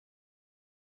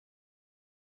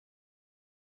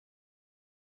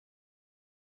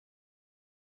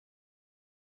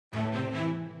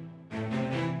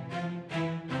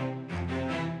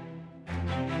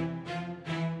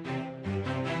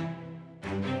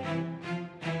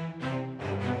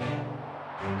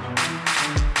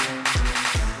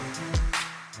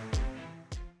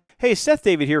Hey, Seth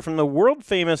David here from the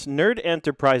world-famous Nerd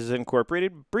Enterprises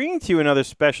Incorporated, bringing to you another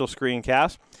special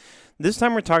screencast. This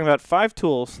time we're talking about 5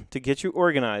 tools to get you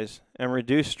organized and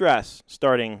reduce stress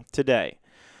starting today.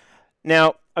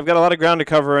 Now, I've got a lot of ground to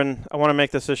cover, and I want to make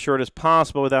this as short as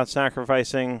possible without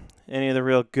sacrificing any of the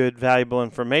real good, valuable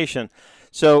information.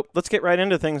 So let's get right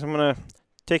into things. I'm going to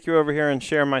take you over here and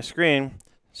share my screen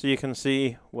so you can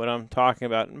see what I'm talking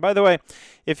about. And by the way,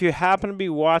 if you happen to be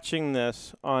watching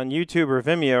this on YouTube or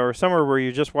Vimeo or somewhere where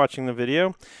you're just watching the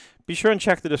video, be sure and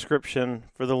check the description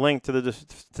for the link to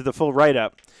the full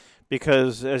write-up,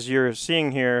 because as you're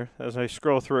seeing here, as I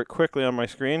scroll through it quickly on my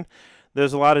screen,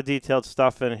 there's a lot of detailed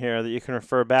stuff in here that you can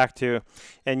refer back to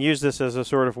and use this as a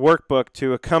sort of workbook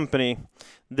to accompany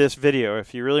this video.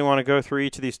 If you really want to go through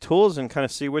each of these tools and kind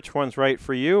of see which one's right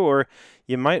for you, or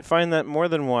you might find that more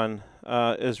than one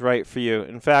is right for you.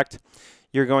 In fact,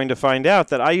 you're going to find out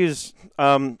that I use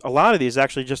a lot of these,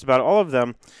 actually just about all of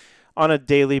them, on a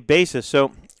daily basis.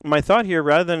 So my thought here,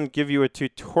 rather than give you a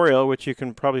tutorial, which you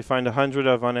can probably find 100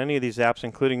 of on any of these apps,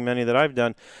 including many that I've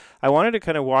done, I wanted to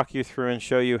kind of walk you through and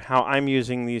show you how I'm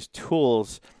using these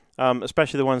tools,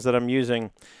 especially the ones that I'm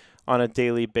using on a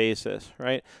daily basis,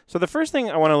 right? So the first thing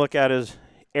I want to look at is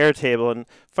Airtable, and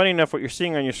funny enough, what you're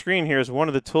seeing on your screen here is one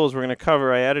of the tools we're going to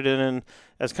cover. I added it in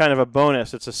as kind of a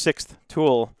bonus. It's a 6th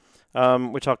tool,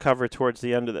 which I'll cover towards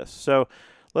the end of this. So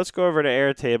let's go over to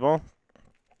Airtable,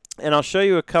 and I'll show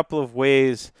you a couple of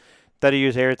ways that I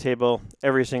use Airtable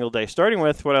every single day, starting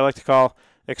with what I like to call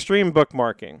extreme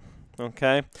bookmarking,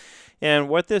 okay? And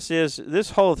what this is,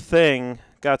 this whole thing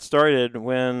got started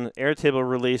when Airtable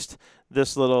released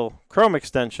this little Chrome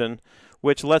extension,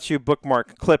 which lets you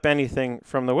bookmark, clip anything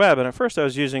from the web. And at first I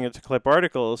was using it to clip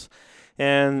articles,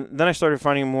 and then I started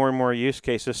finding more and more use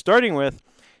cases, starting with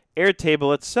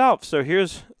Airtable itself. So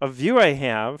here's a view I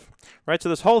have, right? So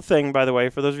this whole thing, by the way,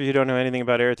 for those of you who don't know anything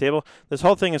about Airtable, this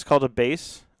whole thing is called a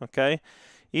base, okay?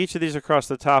 Each of these across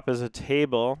the top is a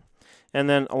table, and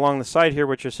then along the side here,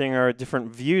 what you're seeing are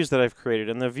different views that I've created.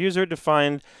 And the views are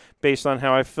defined based on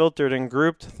how I filtered and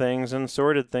grouped things and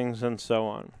sorted things and so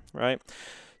on, right?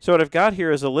 So what I've got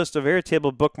here is a list of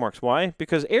Airtable bookmarks. Why?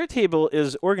 Because Airtable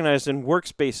is organized in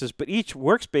workspaces, but each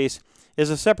workspace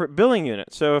is a separate billing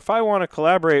unit. So if I want to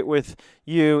collaborate with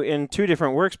you in 2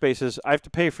 different workspaces, I have to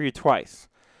pay for you twice.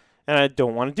 And I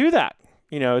don't want to do that.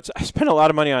 You know, I spend a lot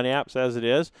of money on apps as it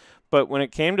is, but when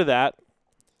it came to that,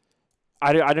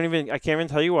 I can't even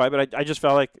tell you why, but I just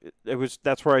felt like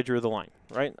that's where I drew the line,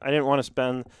 right? I didn't want to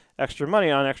spend extra money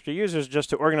on extra users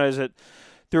just to organize it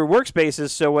through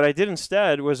workspaces. So what I did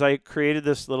instead was I created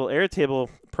this little Airtable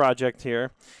project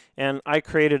here, and I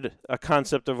created a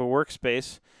concept of a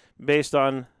workspace based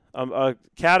on a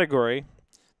category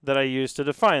that I used to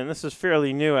define. And this is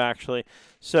fairly new, actually.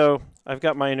 So I've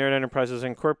got my Nerd Enterprises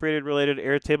Incorporated related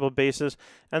Airtable bases,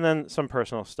 and then some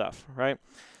personal stuff, right?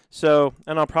 So,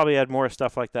 and I'll probably add more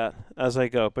stuff like that as I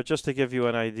go, but just to give you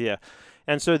an idea.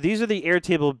 And so these are the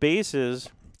Airtable bases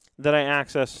that I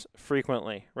access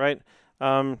frequently, right?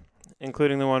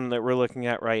 Including the one that we're looking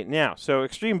at right now. So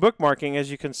extreme bookmarking,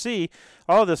 as you can see,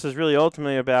 all of this is really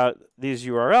ultimately about these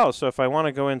URLs. So if I want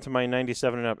to go into my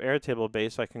 97 and up Airtable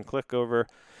base, I can click over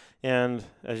and,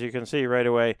 as you can see right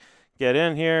away, get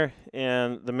in here.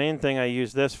 And the main thing I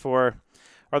use this for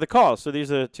are the calls. So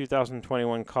these are the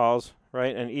 2021 calls,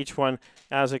 right? And each one,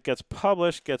 as it gets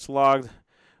published, gets logged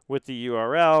with the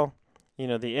URL, you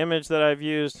know, the image that I've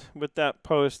used with that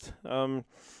post.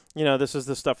 You know, this is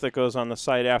the stuff that goes on the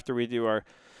site after we do our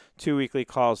 2 weekly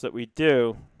calls that we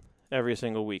do every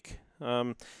single week.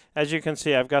 As you can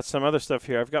see, I've got some other stuff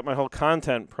here. I've got my whole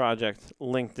content project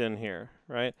linked in here,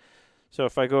 right? So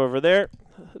if I go over there,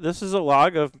 this is a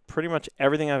log of pretty much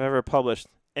everything I've ever published,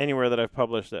 anywhere that I've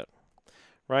published it,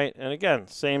 right? And again,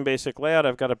 same basic layout.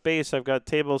 I've got a base, I've got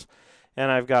tables, and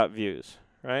I've got views,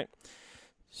 right?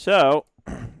 So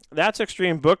that's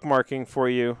extreme bookmarking for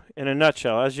you in a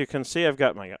nutshell. As you can see, I've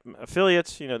got my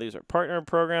affiliates. You know, these are partner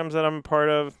programs that I'm a part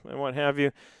of and what have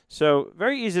you. So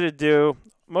very easy to do.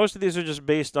 Most of these are just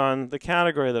based on the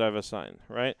category that I've assigned,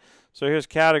 right? So here's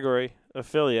category,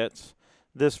 affiliates.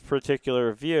 This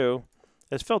particular view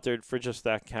is filtered for just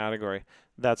that category.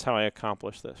 That's how I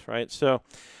accomplish this, right? So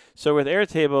with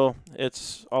Airtable,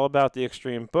 it's all about the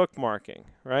extreme bookmarking,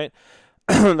 right?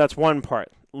 That's one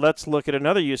part. Let's look at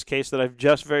another use case that I've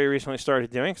just very recently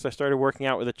started doing, because I started working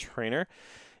out with a trainer.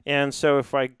 And so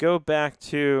if I go back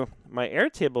to my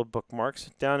Airtable bookmarks,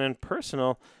 down in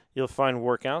personal, you'll find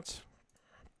workouts.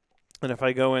 And if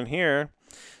I go in here,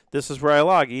 this is where I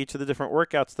log each of the different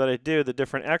workouts that I do, the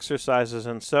different exercises,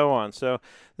 and so on. So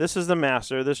this is the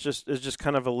master. This is just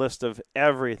kind of a list of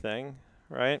everything,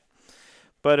 right?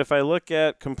 But if I look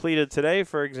at completed today,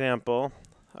 for example,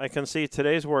 I can see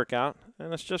today's workout,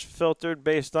 and it's just filtered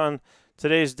based on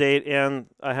today's date, and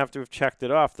I have to have checked it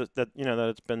off that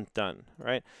it's been done,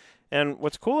 right? And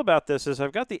what's cool about this is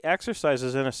I've got the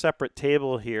exercises in a separate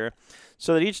table here,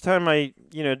 so that each time I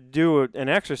do an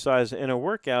exercise in a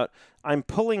workout, I'm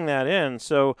pulling that in,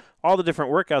 so all the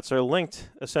different workouts are linked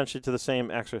essentially to the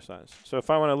same exercise. So if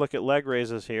I want to look at leg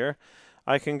raises here,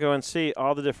 I can go and see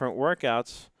all the different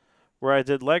workouts where I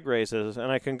did leg raises,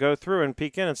 and I can go through and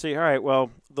peek in and see, all right, well,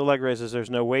 the leg raises,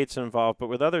 there's no weights involved, but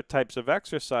with other types of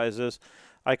exercises,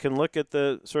 I can look at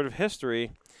the sort of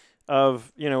history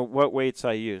of what weights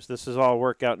I use. This is all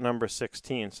workout number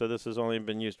 16, so this has only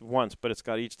been used once, but it's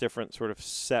got each different sort of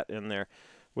set in there,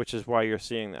 which is why you're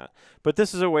seeing that. But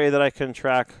this is a way that I can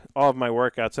track all of my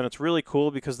workouts, and it's really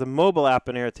cool because the mobile app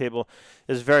in Airtable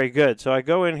is very good. So I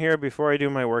go in here before I do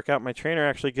my workout. My trainer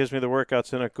actually gives me the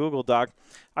workouts in a Google Doc.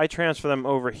 I transfer them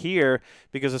over here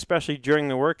because especially during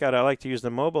the workout, I like to use the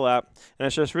mobile app, and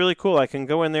it's just really cool. I can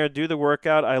go in there, do the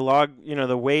workout, I log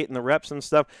the weight and the reps and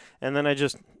stuff, and then I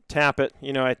just tap it.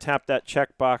 I tap that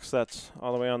checkbox that's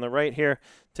all the way on the right here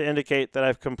to indicate that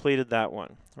I've completed that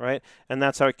one, right? And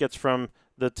that's how it gets from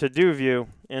the to-do view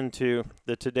into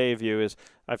the today view is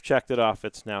I've checked it off,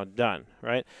 it's now done,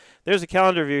 right? There's a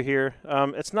calendar view here.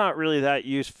 It's not really that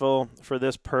useful for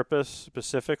this purpose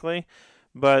specifically,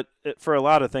 but for a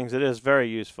lot of things it is very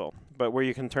useful, but where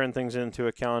you can turn things into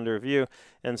a calendar view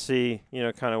and see,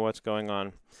 kind of what's going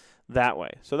on that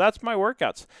way. So that's my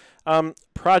workouts.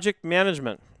 Project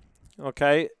management,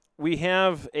 okay? We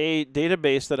have a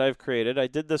database that I've created. I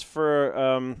did this for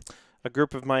a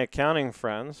group of my accounting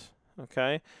friends,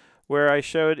 okay, where I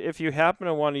showed if you happen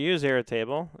to want to use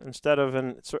Airtable instead of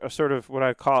a sort of what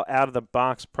I call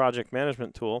out-of-the-box project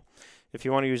management tool, if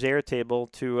you want to use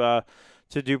Airtable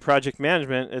to do project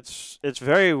management, it's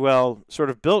very well sort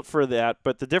of built for that,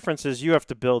 but the difference is you have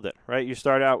to build it, right? You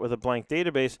start out with a blank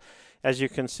database. As you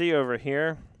can see over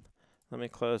here, let me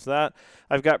close that.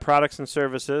 I've got products and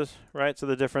services, right? So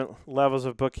the different levels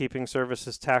of bookkeeping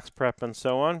services, tax prep, and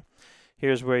so on.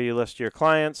 Here's where you list your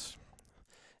clients.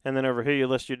 And then over here you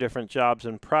list your different jobs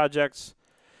and projects.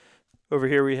 Over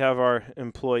here we have our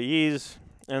employees.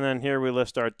 And then here we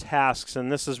list our tasks.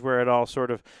 And this is where it all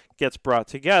sort of gets brought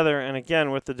together. And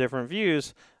again, with the different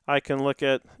views, I can look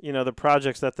at, the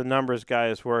projects that the numbers guy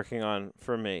is working on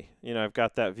for me. I've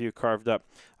got that view carved up.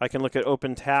 I can look at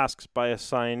open tasks by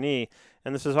assignee.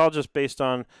 And this is all just based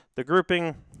on the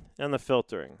grouping and the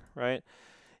filtering, right?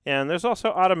 And there's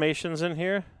also automations in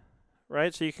here,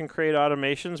 right? So you can create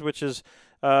automations, which is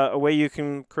a way you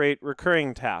can create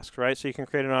recurring tasks, right? So you can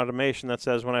create an automation that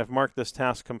says when I've marked this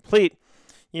task complete,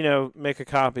 make a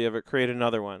copy of it, create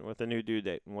another one with a new due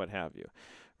date and what have you,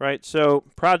 right? So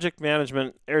project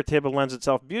management, Airtable lends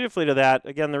itself beautifully to that.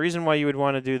 Again, the reason why you would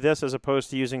want to do this as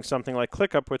opposed to using something like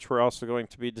ClickUp, which we're also going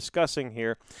to be discussing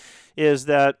here, is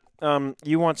that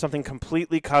you want something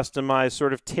completely customized,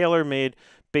 sort of tailor-made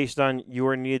based on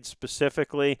your needs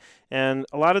specifically. And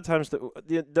a lot of times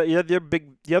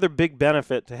the other big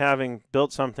benefit to having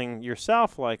built something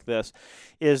yourself like this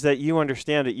is that you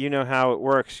understand it, you know how it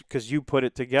works because you put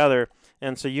it together,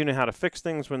 and so you know how to fix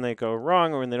things when they go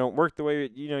wrong or when they don't work the way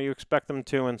you expect them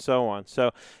to, and so on.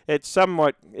 So it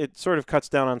sort of cuts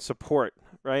down on support,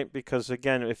 right? Because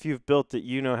again, if you've built it,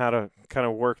 you know how to kind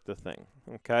of work the thing,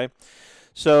 okay?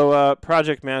 So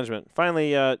project management.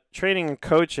 Finally, training and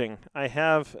coaching. I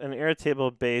have an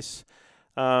Airtable base.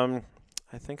 I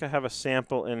think I have a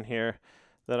sample in here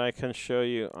that I can show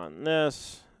you on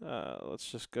this.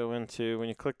 Let's just go into, when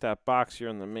you click that box, you're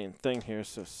in the main thing here.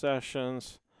 So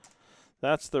sessions.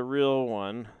 That's the real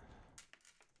one.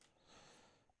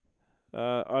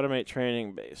 Automate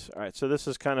training base. All right, so this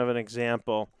is kind of an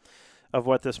example of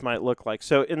what this might look like.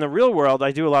 So in the real world,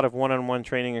 I do a lot of one-on-one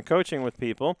training and coaching with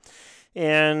people.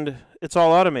 And it's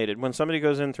all automated. When somebody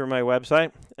goes in through my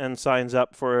website and signs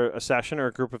up for a session or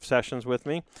a group of sessions with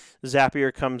me,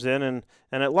 Zapier comes in and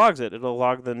it logs it. It'll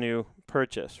log the new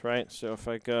purchase, right? So if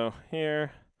I go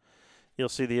here, you'll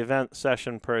see the event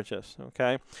session purchase,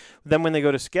 okay? Then when they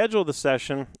go to schedule the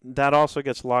session, that also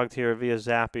gets logged here via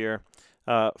Zapier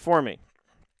for me.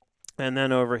 And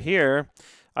then over here,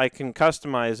 I can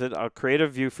customize it. I'll create a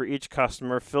view for each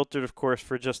customer, filtered, of course,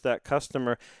 for just that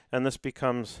customer, and this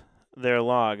becomes their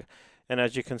log. And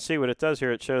as you can see, what it does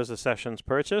here, it shows the sessions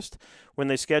purchased. When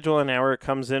they schedule an hour, it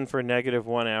comes in for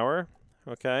 -1 hour,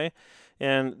 okay?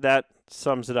 And that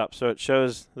sums it up. So it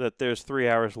shows that there's 3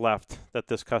 hours left that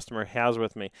this customer has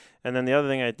with me. And then the other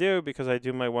thing I do, because I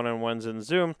do my one-on-ones in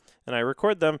Zoom and I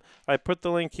record them, I put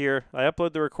the link here. I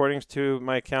upload the recordings to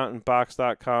my account in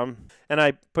box.com, and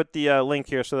I put the link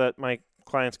here so that my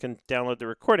clients can download the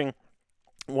recording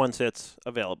once it's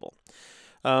available.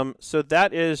 So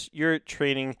that is your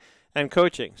training and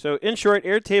coaching. So in short,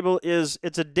 Airtable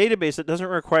it's a database that doesn't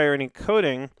require any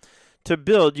coding to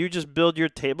build. You just build your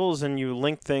tables and you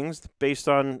link things based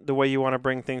on the way you want to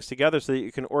bring things together so that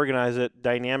you can organize it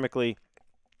dynamically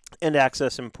and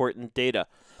access important data.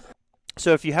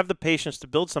 So if you have the patience to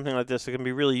build something like this, it can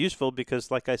be really useful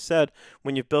because, like I said,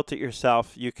 when you've built it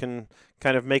yourself, you can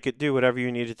kind of make it do whatever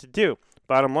you need it to do.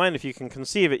 Bottom line, if you can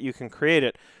conceive it, you can create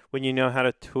it when you know how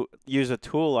to use a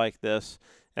tool like this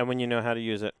and when you know how to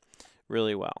use it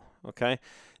really well. Okay.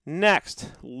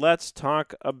 Next, let's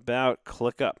talk about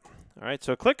ClickUp. All right.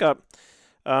 So ClickUp,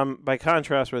 by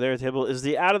contrast with Airtable, is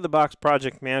the out-of-the-box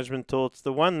project management tool. It's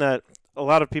the one that a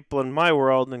lot of people in my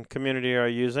world and community are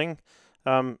using.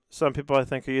 Some people I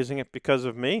think are using it because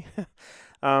of me,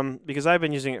 because I've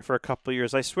been using it for a couple of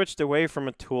years. I switched away from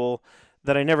a tool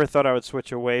that I never thought I would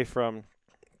switch away from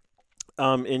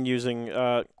in using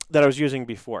that I was using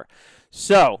before.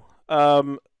 So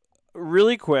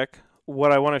really quick,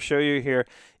 what I want to show you here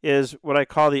is what I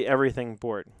call the everything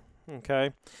board.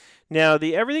 Okay. Now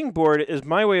the everything board is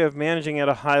my way of managing at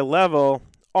a high level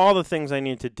all the things I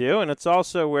need to do, and it's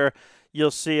also where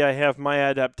you'll see I have my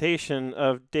adaptation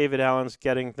of David Allen's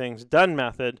Getting Things Done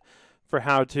method for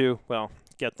how to, well,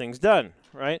 get things done,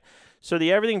 right? So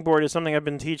the everything board is something I've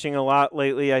been teaching a lot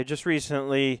lately. I just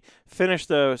recently finished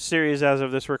the series as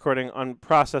of this recording on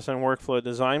process and workflow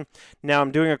design. Now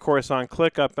I'm doing a course on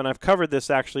ClickUp, and I've covered this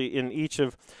actually in each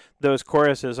of those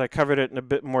courses. I covered it in a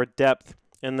bit more depth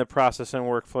in the process and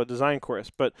workflow design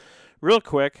course. But real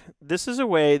quick, this is a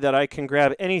way that I can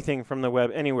grab anything from the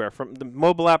web anywhere. From the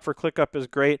mobile app for ClickUp is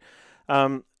great.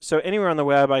 So anywhere on the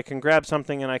web, I can grab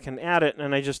something and I can add it.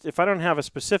 And if I don't have a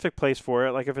specific place for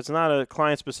it, like if it's not a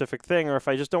client-specific thing, or if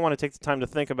I just don't want to take the time to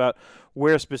think about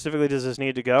where specifically does this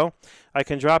need to go, I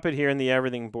can drop it here in the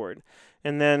everything board.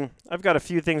 And then I've got a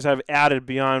few things I've added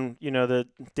beyond, the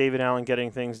David Allen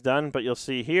Getting Things Done. But you'll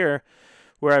see here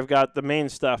where I've got the main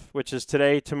stuff, which is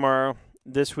today, tomorrow,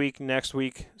 this week, next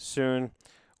week, soon,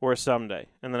 or someday.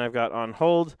 And then I've got on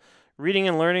hold, reading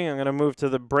and learning. I'm going to move to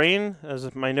the brain,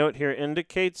 as my note here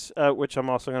indicates, which I'm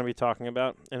also going to be talking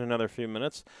about in another few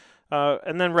minutes.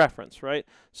 And then reference, right?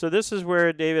 So this is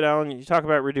where David Allen, you talk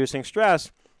about reducing stress.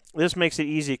 This makes it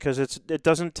easy because it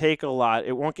doesn't take a lot.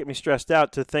 It won't get me stressed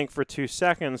out to think for 2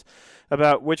 seconds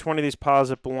about which one of these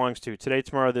piles it belongs to. Today,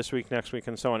 tomorrow, this week, next week,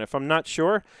 and so on. If I'm not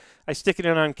sure, I stick it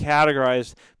in on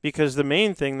categorized, because the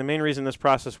main reason this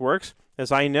process works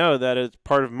is I know that as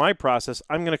part of my process,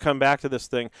 I'm going to come back to this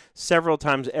thing several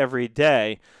times every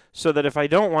day, so that if I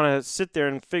don't want to sit there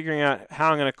and figuring out how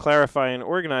I'm going to clarify and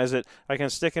organize it, I can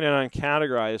stick it in on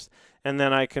categorized, and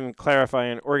then I can clarify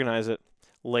and organize it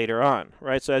later on,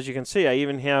 right? So as you can see, I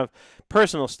even have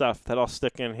personal stuff that I'll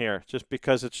stick in here just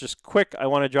because it's just quick. I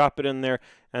want to drop it in there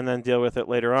and then deal with it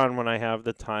later on when I have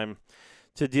the time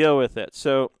to deal with it.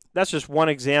 So that's just one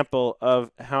example of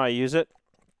how I use it.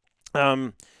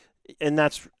 And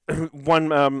that's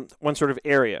one sort of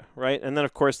area, right? And then,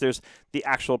 of course, there's the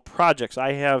actual projects.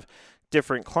 I have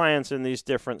different clients in these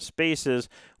different spaces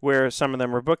where some of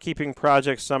them are bookkeeping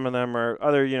projects, some of them are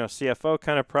other, CFO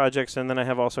kind of projects, and then I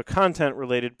have also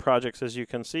content-related projects, as you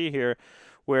can see here,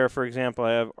 where, for example,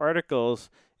 I have articles,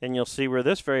 and you'll see where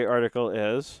this very article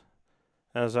is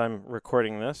as I'm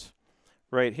recording this,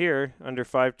 right here under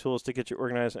 5 tools to get you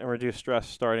organized and reduce stress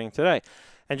starting today.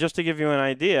 And just to give you an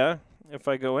idea, if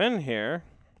I go in here,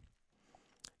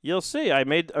 you'll see I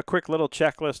made a quick little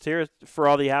checklist here for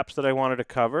all the apps that I wanted to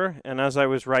cover. And as I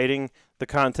was writing the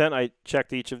content, I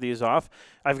checked each of these off.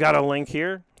 I've got a link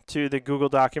here to the Google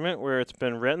document where it's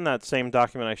been written, that same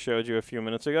document I showed you a few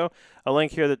minutes ago. A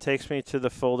link here that takes me to the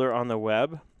folder on the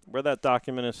web where that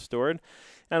document is stored.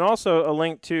 And also a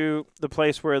link to the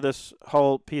place where this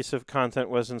whole piece of content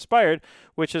was inspired,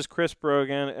 which is Chris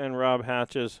Brogan and Rob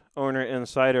Hatch's Owner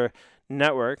Insider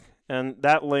Network. And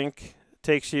that link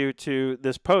takes you to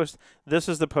this post. This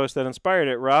is the post that inspired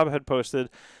it. Rob had posted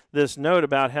this note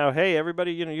about how, hey,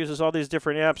 everybody uses all these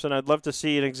different apps, and I'd love to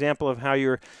see an example of how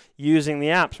you're using the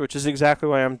apps, which is exactly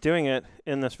why I'm doing it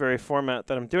in this very format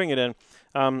that I'm doing it in,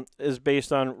 is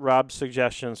based on Rob's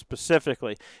suggestions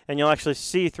specifically. And you'll actually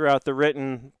see throughout the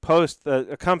written post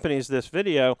that accompanies this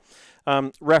video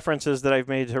references that I've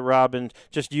made to Rob, and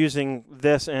just using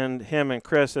this and him and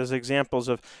Chris as examples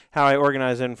of how I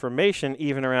organize information,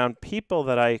 even around people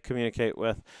that I communicate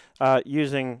with,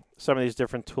 using some of these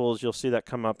different tools. You'll see that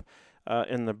come up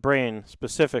in the brain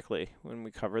specifically when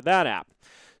we cover that app.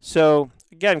 So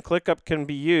again, ClickUp can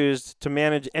be used to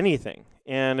manage anything,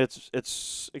 and it's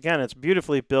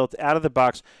beautifully built out of the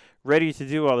box, ready to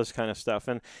do all this kind of stuff.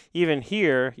 And even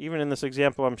here, even in this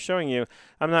example I'm showing you,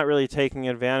 I'm not really taking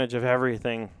advantage of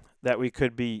everything that we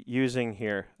could be using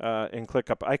here in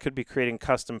ClickUp. I could be creating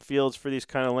custom fields for these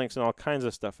kind of links and all kinds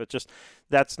of stuff.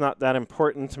 That's not that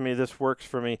important to me. This works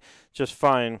for me just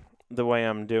fine the way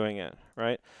I'm doing it,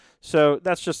 right? So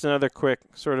that's just another quick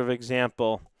sort of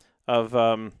example of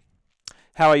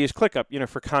how I use ClickUp,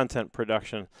 for content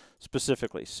production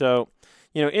specifically. So,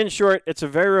 in short, it's a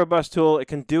very robust tool. It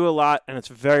can do a lot, and it's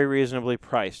very reasonably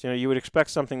priced. You would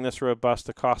expect something this robust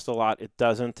to cost a lot. It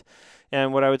doesn't.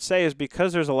 And what I would say is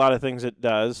because there's a lot of things it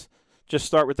does, just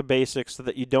start with the basics so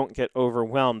that you don't get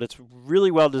overwhelmed. It's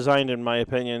really well designed, in my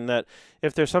opinion, that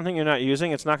if there's something you're not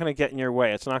using, it's not going to get in your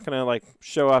way. It's not going to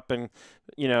show up and,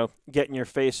 get in your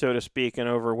face, so to speak, and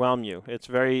overwhelm you.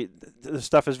 The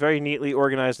stuff is very neatly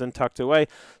organized and tucked away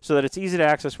so that it's easy to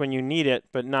access when you need it,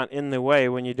 but not in the way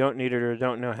when you don't need it or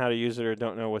don't know how to use it or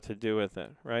don't know what to do with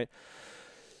it, right?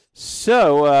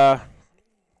 So,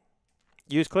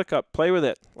 use ClickUp. Play with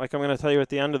it. Like I'm going to tell you at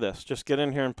the end of this. Just get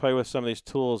in here and play with some of these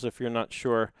tools if you're not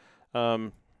sure,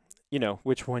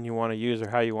 which one you want to use or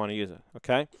how you want to use it.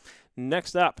 Okay.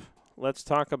 Next up, let's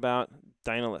talk about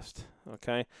Dynalist.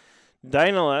 Okay.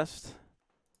 Dynalist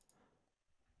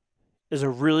is a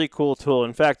really cool tool.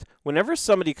 In fact, whenever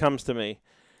somebody comes to me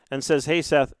and says, "Hey,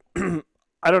 Seth,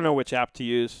 I don't know which app to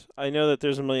use. I know that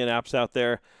there's a million apps out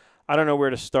there. I don't know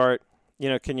where to start.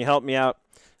 Can you help me out?"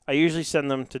 I usually send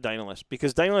them to Dynalist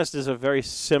because Dynalist is a very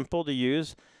simple to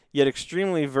use, yet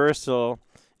extremely versatile,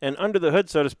 and under the hood,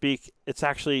 so to speak, it's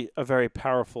actually a very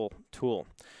powerful tool.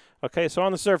 Okay, so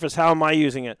on the surface, how am I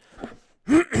using it?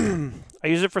 I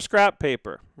use it for scrap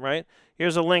paper, right?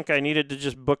 Here's a link I needed to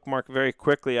just bookmark very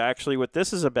quickly. Actually, what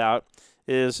this is about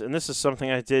is, and this is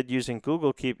something I did using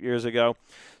Google Keep years ago,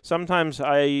 sometimes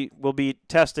I will be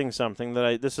testing something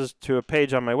this is to a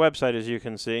page on my website, as you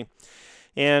can see,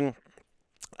 and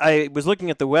I was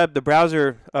looking at the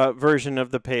browser version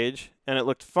of the page, and it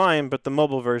looked fine, but the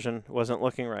mobile version wasn't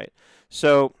looking right.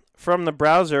 So from the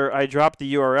browser, I dropped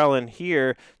the URL in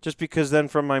here just because then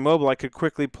from my mobile, I could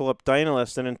quickly pull up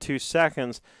Dynalist and in 2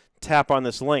 seconds tap on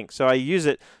this link. So I use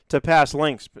it to pass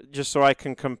links just so I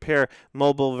can compare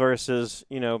mobile versus,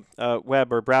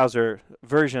 web or browser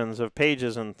versions of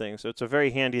pages and things. So it's a very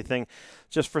handy thing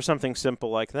just for something simple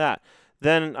like that.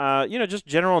 Then, just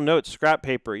general notes, scrap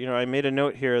paper. I made a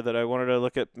note here that I wanted to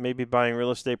look at maybe buying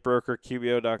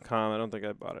realestatebroker.qbo.com. I don't think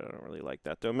I bought it. I don't really like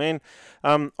that domain.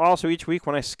 Also, each week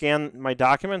when I scan my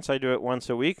documents, I do it once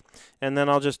a week, and then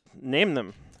I'll just name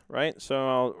them, right?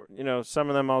 So some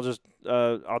of them I'll just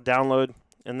I'll download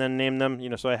and then name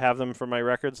them, so I have them for my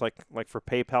records, like for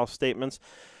PayPal statements.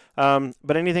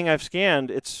 But anything I've scanned,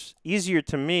 it's easier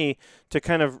to me to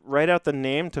kind of write out the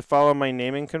name to follow my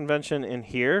naming convention in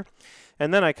here.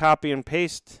 And then I copy and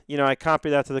paste, I copy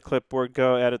that to the clipboard,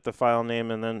 go edit the file name,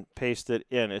 and then paste it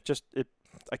in.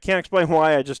 I can't explain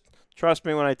why. Trust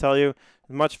me when I tell you,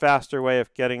 a much faster way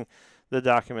of getting the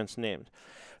documents named.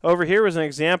 Over here was an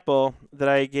example that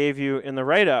I gave you in the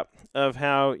write-up of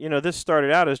how, this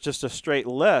started out as just a straight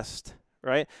list,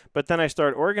 right? But then I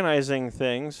start organizing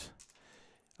things,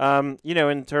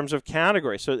 in terms of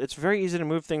categories. So it's very easy to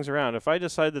move things around. If I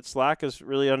decide that Slack is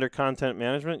really under content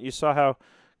management, you saw how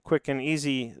quick and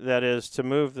easy that is to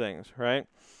move things, right?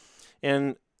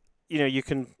 And, you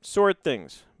can sort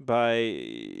things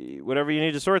by whatever you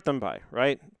need to sort them by,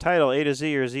 right? Title, A to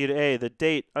Z or Z to A, the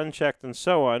date, unchecked, and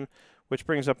so on, which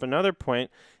brings up another point,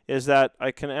 is that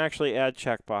I can actually add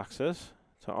checkboxes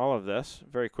to all of this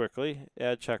very quickly.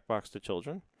 Add checkbox to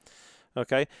children.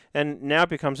 Okay, and now it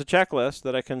becomes a checklist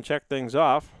that I can check things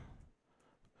off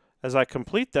as I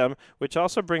complete them, which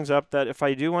also brings up that if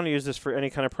I do want to use this for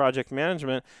any kind of project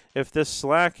management, if this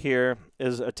Slack here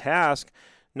is a task,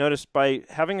 notice by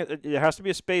having it has to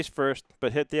be a space first,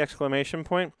 but hit the exclamation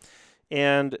point,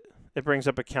 and it brings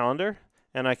up a calendar,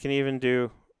 and I can even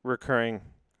do recurring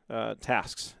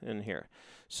tasks in here.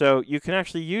 So you can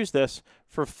actually use this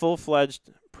for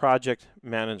full-fledged project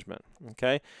management,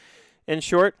 okay? In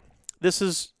short, this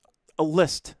is a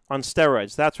list on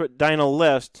steroids. That's what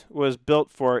Dynalist was built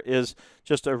for, is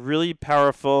just a really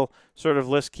powerful sort of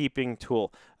list keeping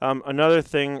tool. Another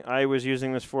thing I was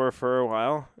using this for a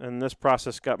while, and this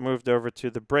process got moved over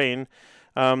to the brain,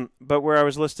 but where I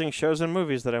was listing shows and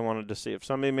movies that I wanted to see. If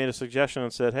somebody made a suggestion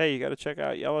and said, hey, you got to check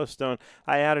out Yellowstone,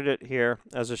 I added it here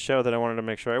as a show that I wanted to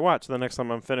make sure I watched. So the next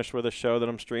time I'm finished with a show that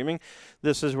I'm streaming,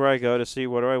 this is where I go to see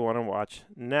what do I want to watch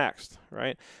next,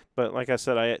 right? But like I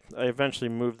said, I eventually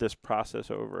moved this process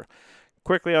over.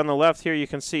 Quickly on the left here, you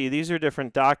can see these are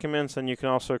different documents, and you can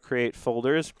also create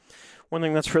folders. One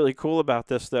thing that's really cool about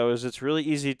this, though, is it's really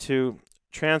easy to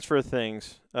transfer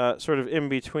things sort of in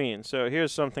between. So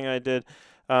here's something I did.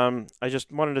 I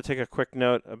just wanted to take a quick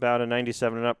note about a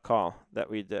 97 and up call that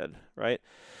we did, right?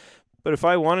 But if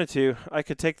I wanted to, I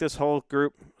could take this whole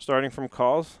group starting from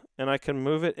calls and I can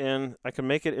move it in, I can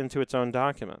make it into its own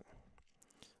document.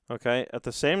 Okay, at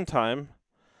the same time,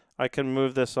 I can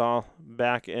move this all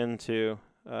back into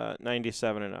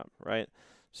 97 and up, right?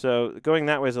 So going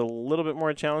that way is a little bit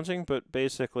more challenging, but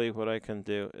basically what I can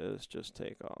do is just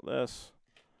take all this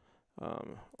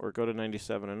or go to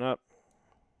 97 and up.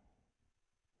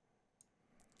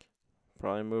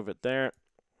 Probably move it there.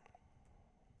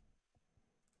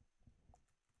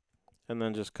 And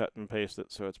then just cut and paste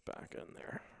it so it's back in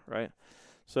there, right?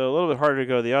 So a little bit harder to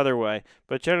go the other way,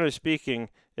 but generally speaking,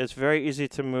 it's very easy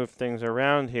to move things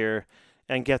around here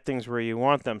and get things where you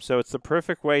want them. So it's the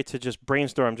perfect way to just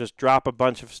brainstorm, just drop a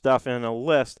bunch of stuff in a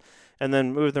list and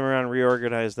then move them around,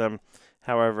 reorganize them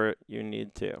however you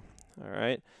need to. All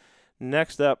right.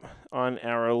 Next up on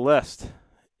our list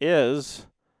is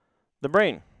the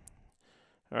brain.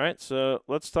 All right, so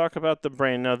let's talk about the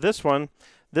brain. Now this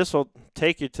will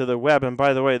take you to the web. And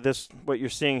by the way, what you're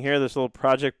seeing here, this little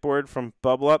project board from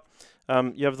BubbleUp,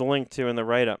 you have the link to in the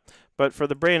write-up. But for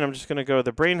the brain, I'm just going to go,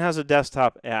 the brain has a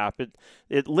desktop app.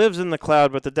 It lives in the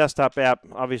cloud, but the desktop app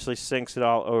obviously syncs it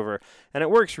all over. And it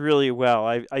works really well.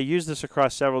 I use this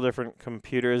across several different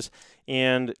computers,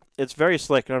 and it's very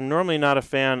slick. I'm normally not a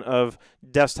fan of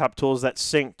desktop tools that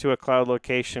sync to a cloud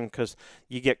location because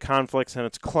you get conflicts and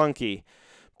it's clunky.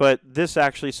 But this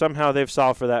actually, somehow they've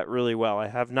solved for that really well. I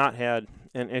have not had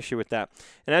an issue with that.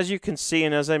 And as you can see,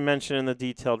 and as I mentioned in the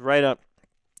detailed write-up,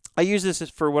 I use this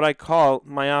for what I call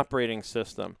my operating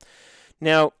system.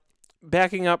 Now,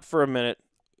 backing up for a minute,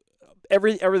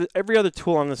 every other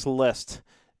tool on this list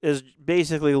is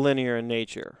basically linear in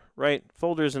nature, right?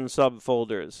 Folders and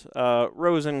subfolders,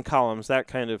 rows and columns, that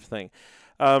kind of thing.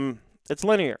 It's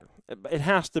linear. It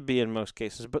has to be in most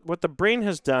cases. But what the brain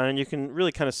has done, and you can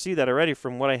really kind of see that already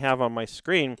from what I have on my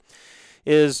screen,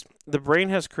 is the brain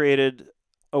has created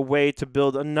a way to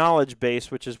build a knowledge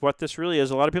base, which is what this really is.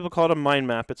 A lot of people call it a mind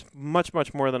map. It's much,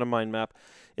 much more than a mind map.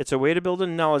 It's a way to build a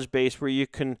knowledge base where you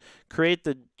can create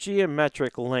the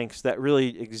geometric links that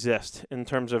really exist in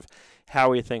terms of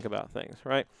how we think about things,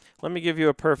 right? Let me give you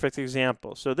a perfect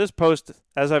example. So this post,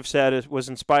 as I've said, was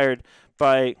inspired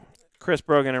by Chris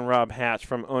Brogan and Rob Hatch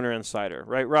from Owner Insider,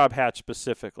 right? Rob Hatch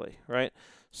specifically, right?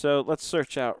 So let's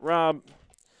search out Rob.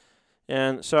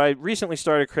 And so I recently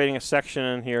started creating a section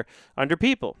in here under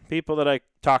people that I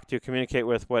talk to, communicate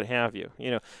with, what have you.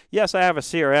 You know, yes, I have a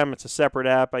CRM. It's a separate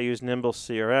app. I use Nimble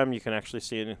CRM. You can actually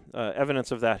see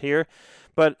evidence of that here.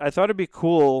 But I thought it'd be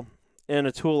cool in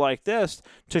a tool like this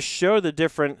to show the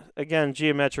different, again,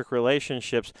 geometric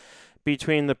relationships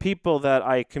between the people that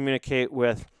I communicate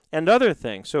with and other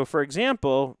things. So for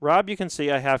example, Rob, you can see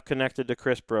I have connected to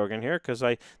Chris Brogan here because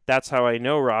that's how I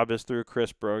know Rob, is through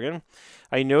Chris Brogan.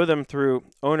 I know them through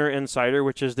Owner Insider,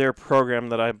 which is their program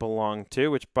that I belong to,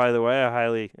 which by the way, I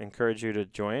highly encourage you to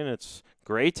join. It's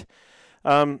great.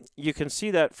 You can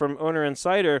see that from Owner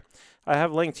Insider, I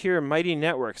have linked here Mighty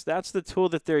Networks. That's the tool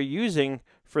that they're using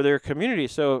for their community.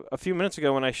 So a few minutes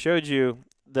ago when I showed you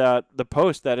the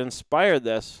post that inspired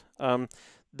this,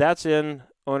 that's in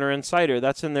Owner Insider.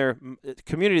 That's in their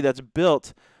community that's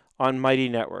built on Mighty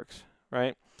Networks,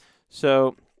 right?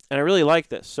 So, and I really like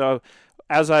this. So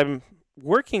as I'm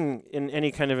working in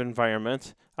any kind of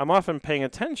environment, I'm often paying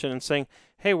attention and saying,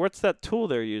 hey, what's that tool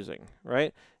they're using,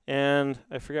 right? And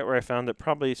I forget where I found it,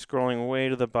 probably scrolling way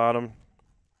to the bottom.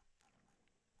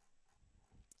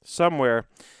 Somewhere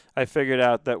I figured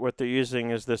out that what they're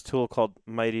using is this tool called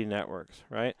Mighty Networks,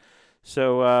 right?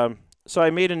 So, so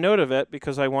I made a note of it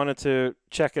because I wanted to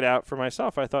check it out for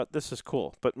myself. I thought this is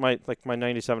cool, but my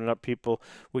 97 and up people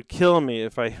would kill me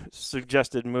if I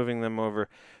suggested moving them over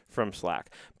from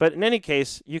Slack. But in any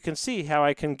case, you can see how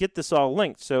I can get this all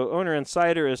linked. So Owner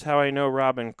Insider is how I know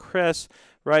Rob and Chris,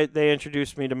 right? They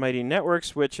introduced me to Mighty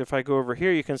Networks, which if I go over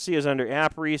here, you can see is under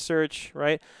app research,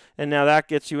 right? And now that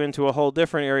gets you into a whole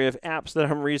different area of apps that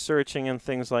I'm researching and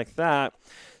things like that.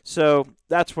 So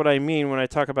that's what I mean when I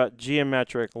talk about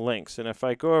geometric links. And if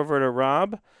I go over to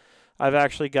Rob, I've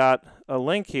actually got a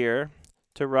link here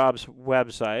to Rob's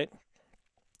website.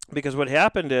 Because what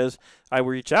happened is I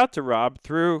reached out to Rob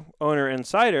through Owner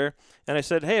Insider, and I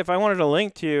said, hey, if I wanted to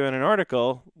link to you in an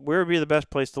article, where would be the best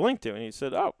place to link to? And he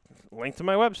said, oh, link to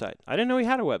my website. I didn't know he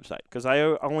had a website because I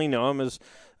only know him as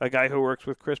a guy who works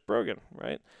with Chris Brogan,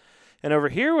 right? And over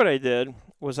here what I did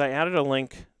was I added a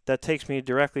link that takes me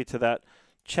directly to that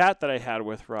chat that I had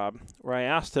with Rob, where I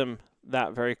asked him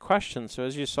that very question. So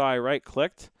as you saw, I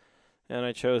right-clicked, and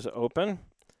I chose Open.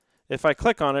 if I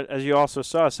click on it, as you also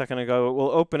saw a second ago, it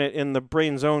will open it in the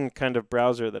brain's own kind of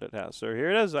browser that it has. So here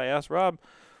it is. I asked Rob,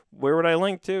 where would I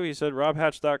link to? He said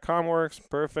robhatch.com works.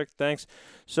 Perfect, thanks.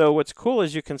 So what's cool,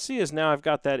 as you can see, is now I've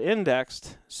got that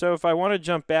indexed. So if I want to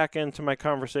jump back into my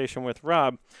conversation with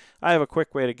Rob, I have a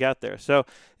quick way to get there. So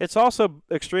it's also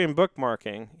extreme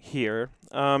bookmarking here,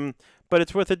 but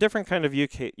it's with a different kind of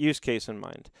use case in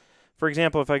mind. For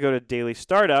example, if I go to Daily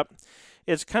Startup,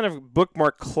 it's kind of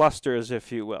bookmark clusters,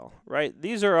 if you will, right?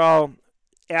 These are all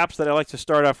apps that I like to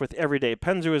start off with every day.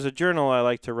 Penzu is a journal I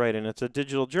like to write in. It's a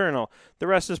digital journal. The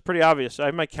rest is pretty obvious. I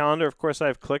have my calendar. Of course, I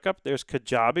have ClickUp. There's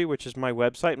Kajabi, which is my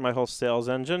website and my whole sales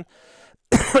engine.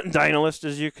 Dynalist,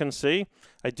 as you can see.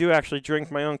 I do actually drink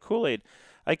my own Kool-Aid.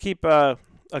 I keep a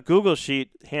Google Sheet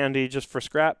handy just for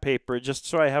scrap paper, just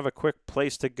so I have a quick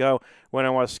place to go when I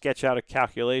want to sketch out a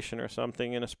calculation or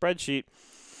something in a spreadsheet.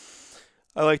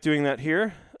 I like doing that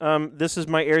here. This is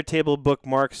my Airtable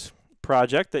bookmarks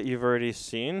project that you've already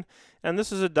seen, and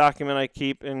this is a document I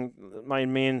keep in my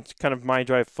main kind of My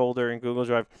Drive folder in Google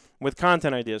Drive with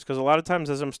content ideas, because a lot of times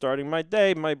as I'm starting my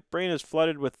day, my brain is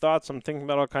flooded with thoughts. I'm thinking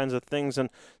about all kinds of things, and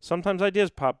sometimes ideas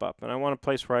pop up, and I want a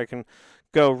place where I can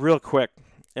go real quick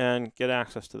and get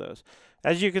access to those.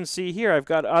 As you can see here, I've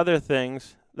got other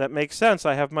things that make sense.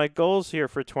 I have my goals here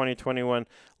for 2021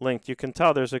 linked. You can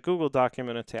tell there's a Google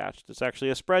document attached. It's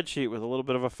actually a spreadsheet with a little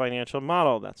bit of a financial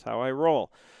model. That's how I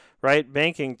roll. Right?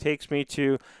 Banking takes me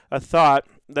to a thought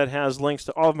that has links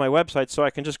to all of my websites, so I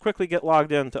can just quickly get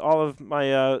logged in to all of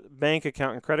my bank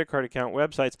account and credit card account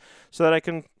websites so that I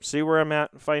can see where I'm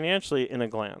at financially in a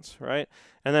glance, right?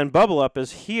 And then Bubble Up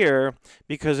is here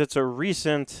because it's a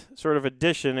recent sort of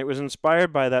addition. It was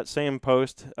inspired by that same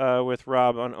post with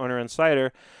Rob on Owner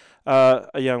Insider. A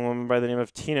young woman by the name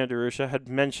of Tina Darusha had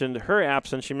mentioned her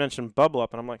apps, and she mentioned Bubble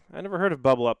Up, and I'm like, I never heard of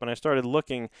Bubble Up, and I started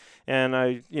looking, and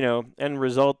end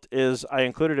result is I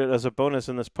included it as a bonus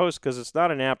in this post because it's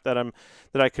not an app that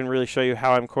I can really show you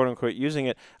how I'm quote unquote using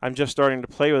it. I'm just starting to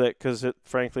play with it because it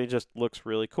frankly just looks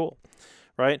really cool,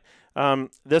 right?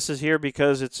 This is here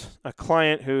because it's a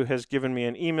client who has given me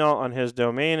an email on his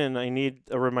domain, and I need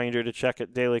a reminder to check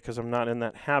it daily because I'm not in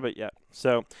that habit yet.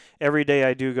 So every day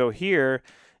I do go here,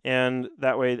 and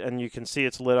that way, and you can see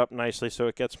it's lit up nicely, so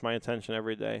it gets my attention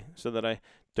every day so that I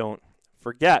don't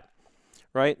forget,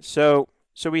 right? So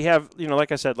we have,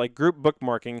 like I said, like group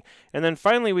bookmarking, and then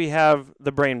finally we have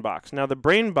the brain box. Now the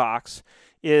brain box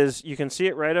is, you can see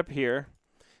it right up here,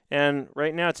 and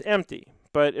right now it's empty.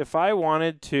 But if I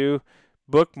wanted to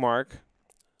bookmark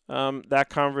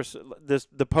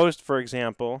the post, for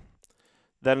example,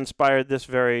 that inspired this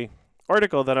very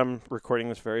article that I'm recording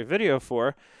this very video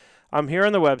for, I'm here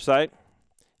on the website,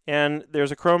 and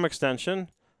there's a Chrome extension.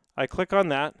 I click on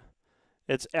that.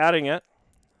 It's adding it.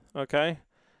 Okay.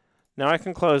 Now I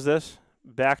can close this.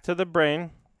 Back to the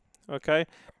brain. Okay.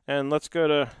 And let's go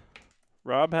to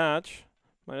Rob Hatch.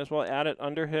 Might as well add it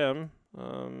under him.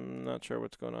 Not sure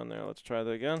what's going on there. Let's try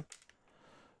that again.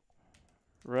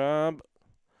 Rob.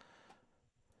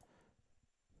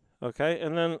 Okay.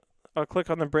 And then I'll click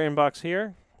on the brain box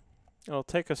here. It'll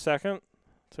take a second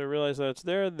to realize that it's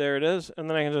there. There it is. And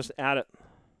then I can just add it.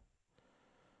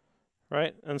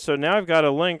 Right? And so now I've got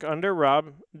a link under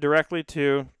Rob directly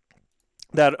to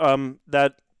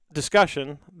that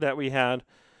discussion that we had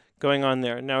going on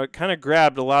there. Now it kind of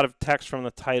grabbed a lot of text from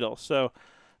the title. So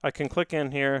I can click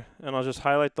in here and I'll just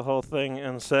highlight the whole thing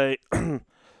and say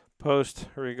post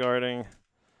regarding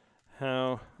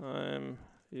how I'm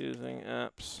using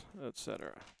apps,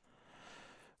 etc.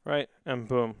 Right, and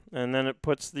boom. And then it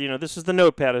puts, this is the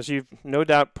notepad, as you've no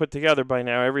doubt put together by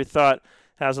now. Every thought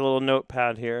has a little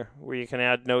notepad here where you can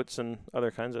add notes and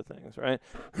other kinds of things, right?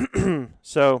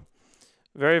 So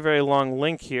very, very long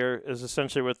link here is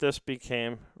essentially what this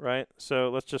became, right? So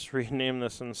let's just rename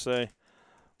this and say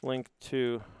link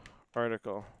to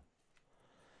article,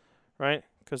 right?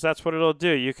 Because that's what it'll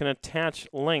do. You can attach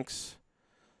links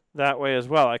that way as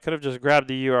well. I could have just grabbed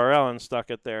the URL and stuck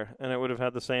it there, and it would have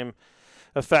had the same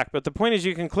effect. But the point is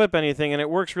you can clip anything, and it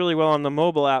works really well on the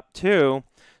mobile app too,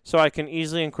 so I can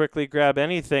easily and quickly grab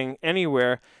anything,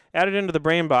 anywhere, add it into the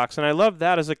brain box. And I love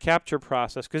that as a capture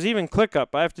process, because even ClickUp,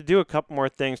 I have to do a couple more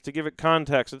things to give it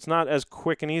context. It's not as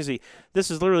quick and easy.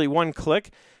 This is literally one click,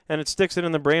 and it sticks it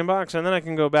in the brain box, and then I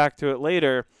can go back to it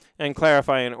later and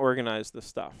clarify and organize the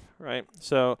stuff, right?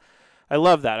 So I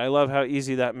love that. I love how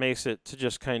easy that makes it to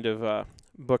just kind of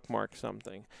bookmark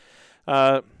something.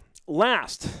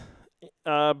 Last,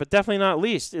 but definitely not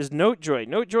least, is NoteJoy.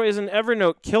 NoteJoy is an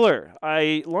Evernote killer.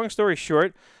 Long story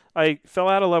short, I fell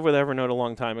out of love with Evernote a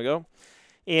long time ago,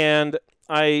 and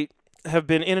I have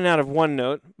been in and out of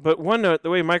OneNote, but OneNote, the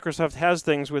way Microsoft has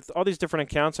things with all these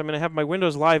different accounts, I'm going to have my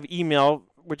Windows Live email,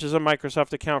 which is a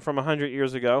Microsoft account from 100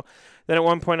 years ago. Then at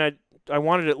one point I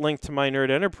wanted it linked to my Nerd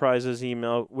Enterprises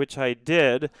email, which I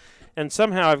did, and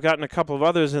somehow I've gotten a couple of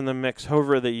others in the mix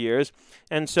over the years,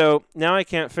 and so now I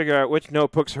can't figure out which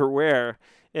notebooks are where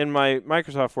in my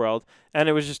Microsoft world, and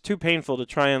it was just too painful to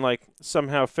try and like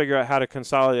somehow figure out how to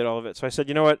consolidate all of it. So I said,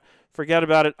 you know what, forget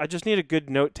about it. I just need a good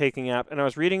note-taking app. And I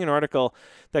was reading an article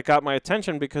that got my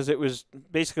attention because it was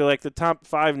basically like the top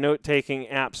 5 note-taking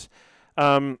apps,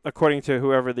 according to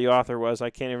whoever the author was. I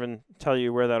can't even tell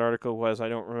you where that article was. I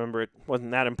don't remember. It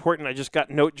wasn't that important. I just got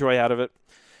NoteJoy out of it.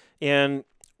 And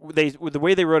the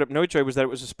way they wrote up NoteJoy was that it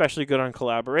was especially good on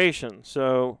collaboration.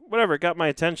 So whatever, it got my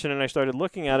attention, and I started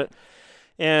looking at it.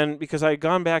 And because I had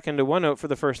gone back into OneNote for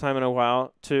the first time in a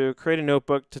while to create a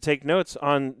notebook to take notes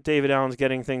on David Allen's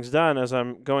Getting Things Done as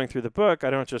I'm going through the book,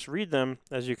 I don't just read them.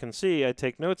 As you can see, I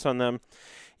take notes on them.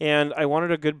 And I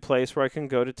wanted a good place where I can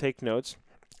go to take notes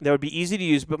that would be easy to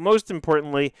use, but most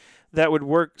importantly, that would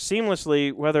work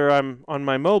seamlessly whether I'm on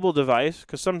my mobile device,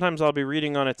 because sometimes I'll be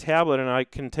reading on a tablet and I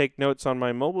can take notes on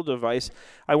my mobile device.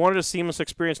 I wanted a seamless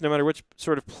experience no matter which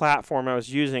sort of platform I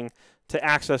was using to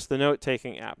access the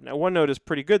note-taking app. Now, OneNote is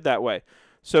pretty good that way.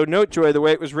 So NoteJoy, the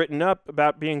way it was written up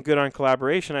about being good on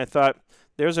collaboration, I thought,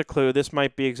 there's a clue. This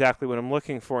might be exactly what I'm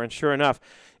looking for. And sure enough,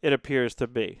 it appears to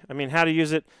be. I mean, how to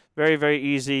use it, very, very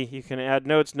easy. You can add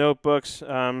notes, notebooks.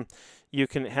 You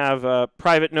can have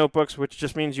private notebooks, which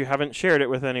just means you haven't shared it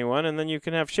with anyone. And then you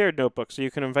can have shared notebooks, so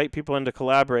you can invite people in to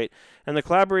collaborate. And the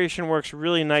collaboration works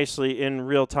really nicely in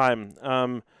real time.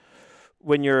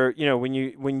 When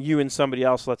you and somebody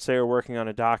else, let's say, are working on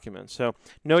a document. So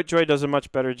NoteJoy does a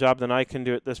much better job than I can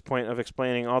do at this point of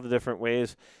explaining all the different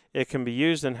ways it can be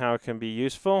used and how it can be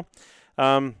useful.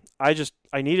 I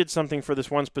needed something for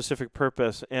this one specific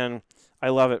purpose, and I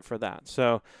love it for that.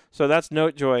 So that's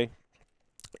NoteJoy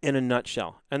in a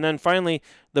nutshell. And then finally,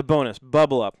 the bonus,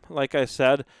 Bubble Up. Like I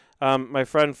said, my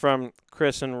friend from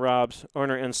Chris and Rob's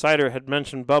Owner Insider had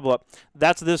mentioned Bubble Up.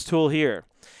 That's this tool here.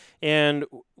 And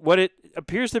what it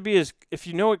appears to be is, if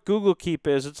you know what Google Keep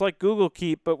is, it's like Google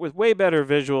Keep, but with way better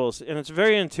visuals, and it's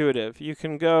very intuitive. You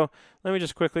can go, let me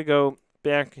just quickly go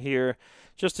back here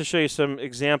just to show you some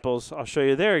examples. I'll show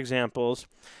you their examples.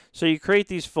 So you create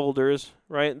these folders,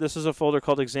 right? This is a folder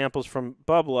called Examples from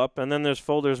Bubble Up, and then there's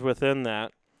folders within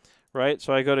that, right?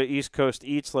 So I go to East Coast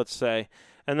Eats, let's say,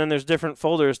 and then there's different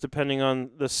folders depending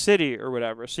on the city or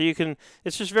whatever. So you can,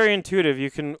 it's just very intuitive. You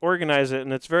can organize it,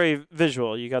 and it's very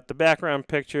visual. You got the background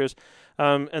pictures,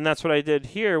 and that's what I did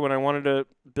here when I wanted to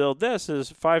build this,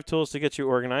 is 5 tools to get you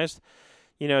organized.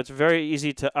 You know, it's very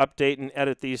easy to update and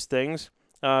edit these things.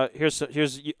 Here's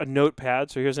a notepad.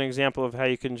 So here's an example of how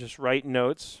you can just write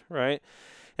notes, right?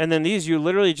 And then these, you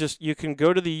literally just, you can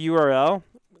go to the URL,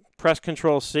 press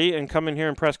Control-C, and come in here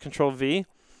and press Control-V,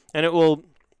 and it will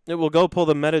go pull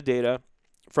the metadata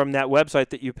from that website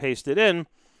that you pasted in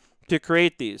to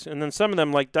create these. And then some of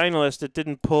them, like Dynalist, it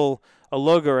didn't pull a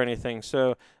logo or anything.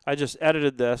 So I just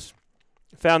edited this,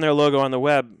 found their logo on the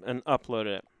web, and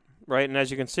uploaded it, right? And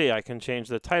as you can see, I can change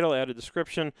the title, add a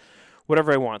description,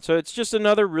 whatever I want. So it's just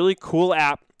another really cool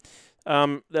app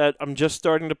that I'm just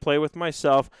starting to play with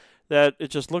myself, that it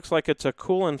just looks like it's a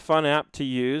cool and fun app to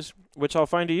use, which I'll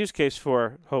find a use case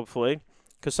for, hopefully.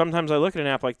 Because sometimes I look at an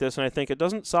app like this and I think it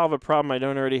doesn't solve a problem I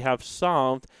don't already have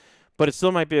solved, but it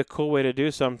still might be a cool way to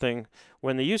do something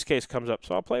when the use case comes up.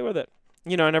 So I'll play with it.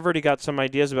 You know, and I've already got some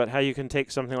ideas about how you can take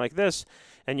something like this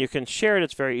and you can share it.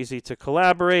 It's very easy to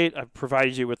collaborate. I've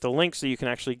provided you with the link so you can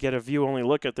actually get a view-only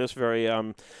look at this very,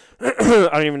 I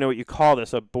don't even know what you call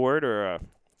this, a board or a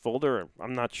folder?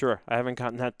 I'm not sure. I haven't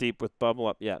gotten that deep with Bubble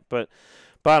Up yet. But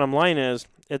bottom line is,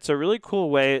 it's a really cool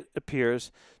way, it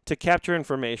appears, to capture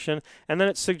information, and then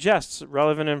it suggests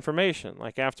relevant information.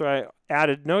 Like after I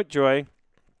added NoteJoy,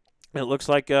 it looks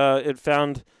like it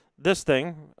found this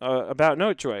thing about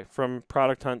NoteJoy from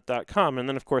producthunt.com, and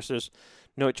then of course there's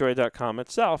notejoy.com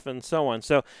itself, and so on.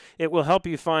 So it will help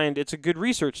you find, it's a good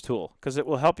research tool, because it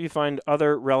will help you find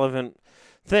other relevant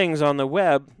things on the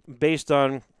web based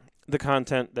on the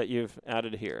content that you've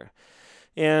added here.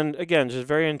 And again, just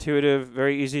very intuitive,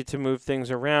 very easy to move things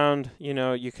around. You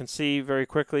know, you can see very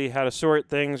quickly how to sort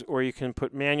things, or you can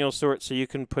put manual sort, so you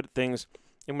can put things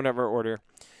in whatever order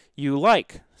you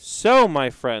like. So, my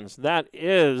friends, that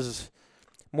is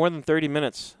more than 30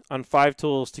 minutes on 5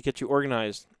 tools to get you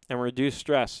organized and reduce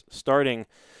stress starting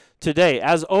today.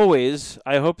 As always,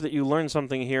 I hope that you learned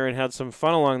something here and had some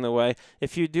fun along the way.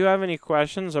 If you do have any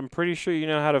questions, I'm pretty sure you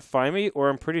know how to find me, or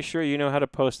I'm pretty sure you know how to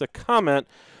post a comment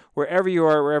wherever you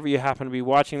are, wherever you happen to be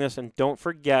watching this. And don't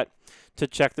forget to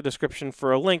check the description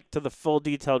for a link to the full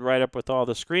detailed write-up with all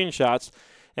the screenshots.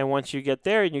 And once you get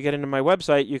there and you get into my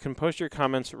website, you can post your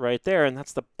comments right there, and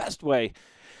that's the best way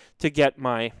to get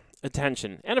my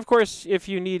attention. And of course, if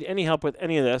you need any help with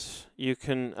any of this, you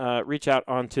can reach out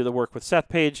onto the Work with Seth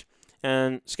page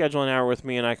and schedule an hour with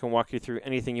me, and I can walk you through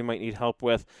anything you might need help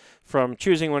with, from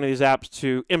choosing one of these apps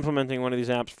to implementing one of these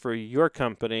apps for your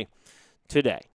company today.